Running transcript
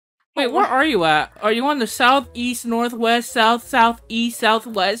Wait, where are you at? Are you on the south, east, northwest, south, southeast,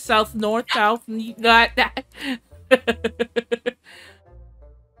 southwest, south, north, south? That.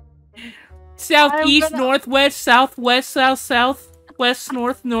 Southeast, northwest, southwest, south, southwest,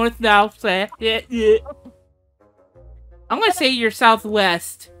 north, north, south, south. Yeah. I'm gonna say you're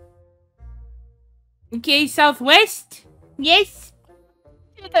southwest. Okay, southwest? Yes?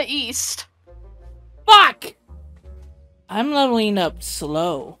 To the east. Fuck! I'm leveling up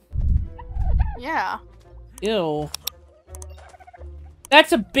slow. Yeah. Ew.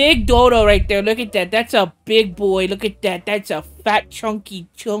 That's a big dodo right there. Look at that. That's a big boy. Look at that. That's a fat, chunker.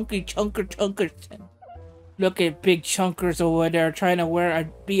 Look at big chunkers over there trying to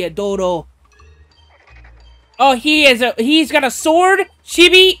be a dodo. Oh, he's got a sword,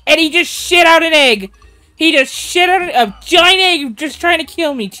 chibi, and he just shit out an egg. He just shit out a giant egg just trying to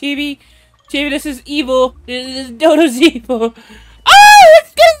kill me, Chibi. Chibi, this is evil. This dodo's evil. Oh,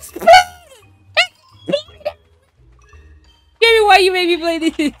 it's getting split! Chibi, why you made me play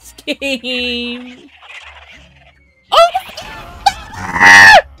this game? Oh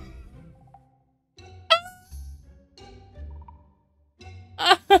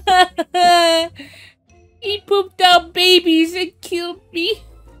my He pooped out babies and killed me.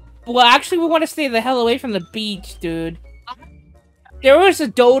 Well, actually, we want to stay the hell away from the beach, dude. There was a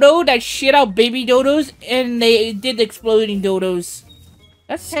dodo that shit out baby dodos, and they did exploding dodos.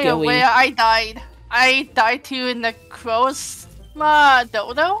 That's scary. Hey, where I died. I died to you in the crow's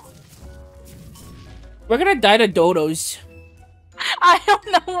dodo? We're gonna die to dodos. I don't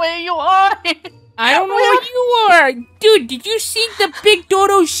know where you are. I don't know where you are. Dude, did you see the big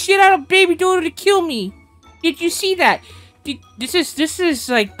dodo shit out a baby dodo to kill me? Did you see that? This is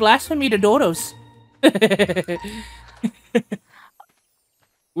like blasphemy to dodos.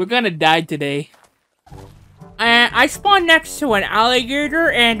 We're gonna die today. I spawned next to an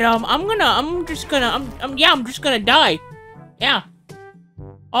alligator, and I'm just gonna die. Yeah.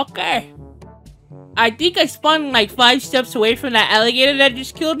 Okay. I think I spawned like 5 steps away from that alligator that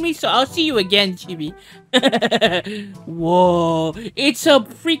just killed me, so I'll see you again, Chibi. Whoa, it's a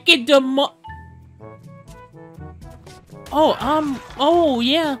freaking demo. Oh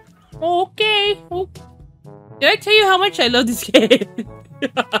yeah. Okay. Did I tell you how much I love this game?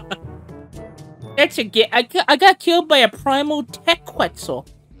 That's a game. I got killed by a Primal Tech Quetzal.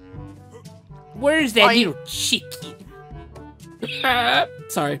 Where's that little chickie?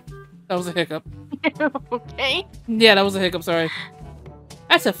 Sorry. That was a hiccup. Okay. Yeah, that was a hiccup, sorry.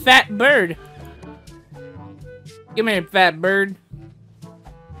 That's a fat bird. Give me a fat bird.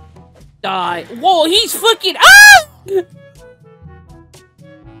 Die. Whoa, he's fucking. Ah!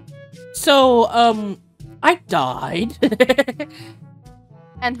 So, I died.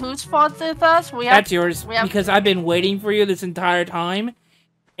 And whose fault is that? That's yours, because I've been waiting for you this entire time,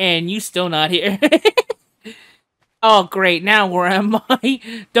 and you still not here. Oh, great! Now where am I?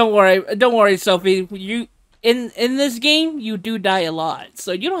 Don't worry, Sophie. You in this game, you do die a lot,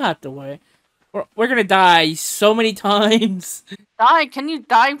 so you don't have to worry. We're gonna die so many times. Die? Can you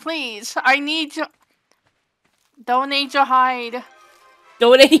die, please? I need to donate your hide.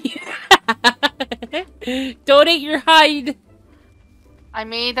 Donate. Donate your hide. I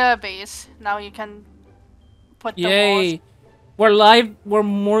made a base. Now you can put the Yay! walls. We're live.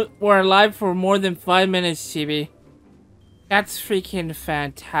 We're alive for more than 5 minutes, Chibi. That's freaking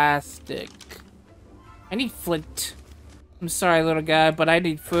fantastic. I need flint. I'm sorry, little guy, but I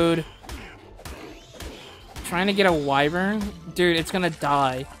need food. Trying to get a wyvern? Dude, it's gonna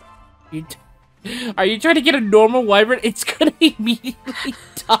die. Are you trying to get a normal wyvern? It's gonna immediately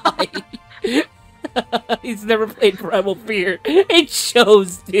die. He's never played Primal Fear. It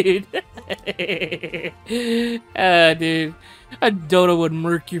shows, dude. Dude. A dodo would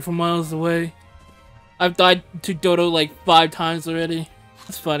murk you from miles away. I've died to dodo like 5 times already.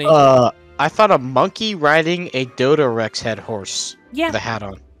 It's funny. I thought a monkey riding a dodo rex head horse. Yeah. With a hat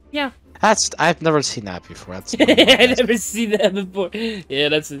on. Yeah. I've never seen that before. That's I've never seen that before. Yeah,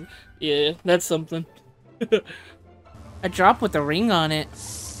 that's something. A drop with a ring on it.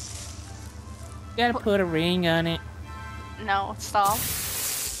 Gotta put a ring on it. No, stop.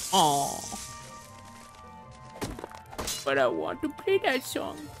 Aww. But I want to play that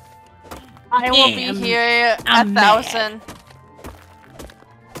song. I will be here at 1,000.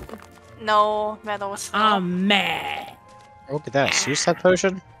 No medals. I'm mad. Look at that, suicide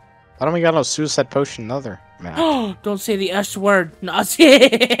potion? Why don't we got no suicide potion other? Man. Don't say the S word. No,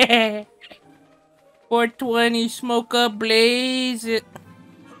 420 smoke up, blaze it.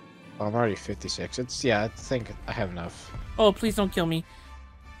 Oh, I'm already 56. Yeah, I think I have enough. Oh, please don't kill me.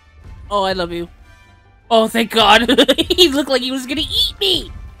 Oh, I love you. Oh, thank God. He looked like he was gonna eat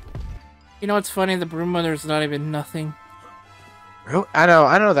me. You know what's funny? The broom mother's not even nothing. I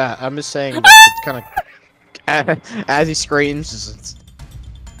know that. I'm just saying that it's kind of as he screams. It's...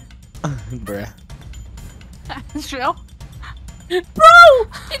 Bruh. It's real. Bro!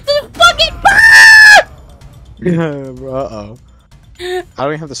 It's a fucking bird! Uh-oh. I don't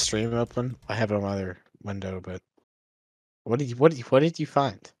even have the stream open. I have it on my other window, but what did you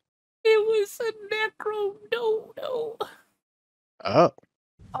find? It was a necro dodo. Oh.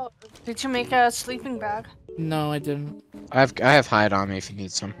 Oh, did you make a sleeping bag? No, I didn't. I have hide on me if you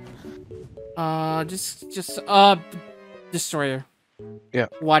need some. Destroyer. Yeah.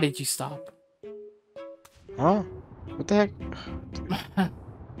 Why did you stop? Oh, what the heck?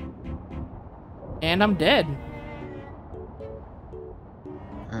 And I'm dead.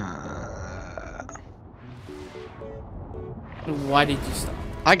 Why did you stop?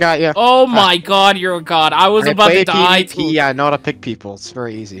 I got you. Oh my god, you're a god. I was about to die too. Yeah, I know how to pick people. It's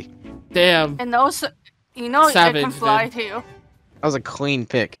very easy. Damn. And also, you know, Savage, it can fly dude. too. That was a clean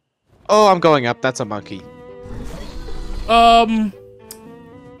pick. Oh, I'm going up. That's a monkey.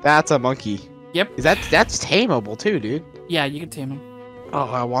 That's a monkey. Yep. That's tameable too, dude. Yeah, you can tame him. Oh,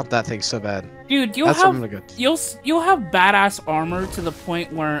 I want that thing so bad. Dude, you'll That's what I'm have gonna go. you'll have badass armor to the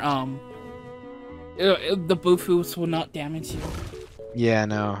point where the Bufus will not damage you. Yeah,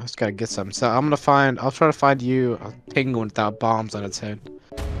 no, I just gotta get some. So I'll try to find you a penguin without bombs on its head.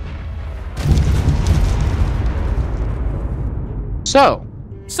 So,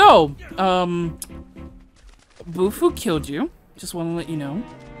 Bufu killed you. Just want to let you know.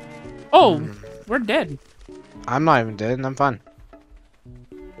 Oh, we're dead. I'm not even dead and I'm fine.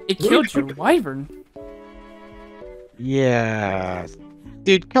 It killed your wyvern. Yeah.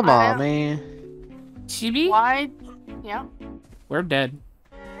 Dude, come on, man. Chibi? Why? Yeah. We're dead.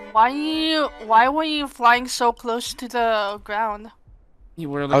 Why were you flying so close to the ground? You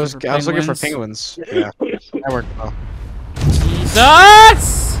were I was looking for penguins. penguins. Yeah. That worked well.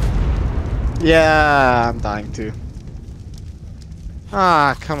 Jesus! Yeah, I'm dying too.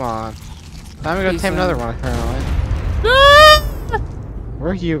 Ah, come on. Time to go tame another one, apparently.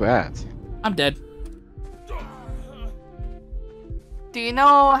 Where are you at? I'm dead. Do you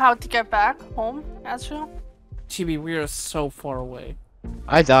know how to get back home, Astro? Chibi, we are so far away.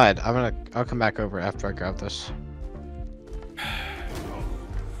 I died. I'll come back over after I grab this.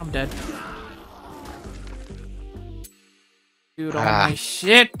 I'm dead. Dude, all my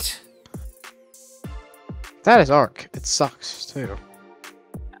shit. That is Ark. It sucks too.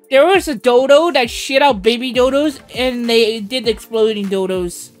 There was a dodo that shit out baby dodos, and they did exploding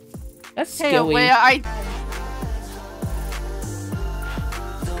dodos. That's Hey, scary. wait,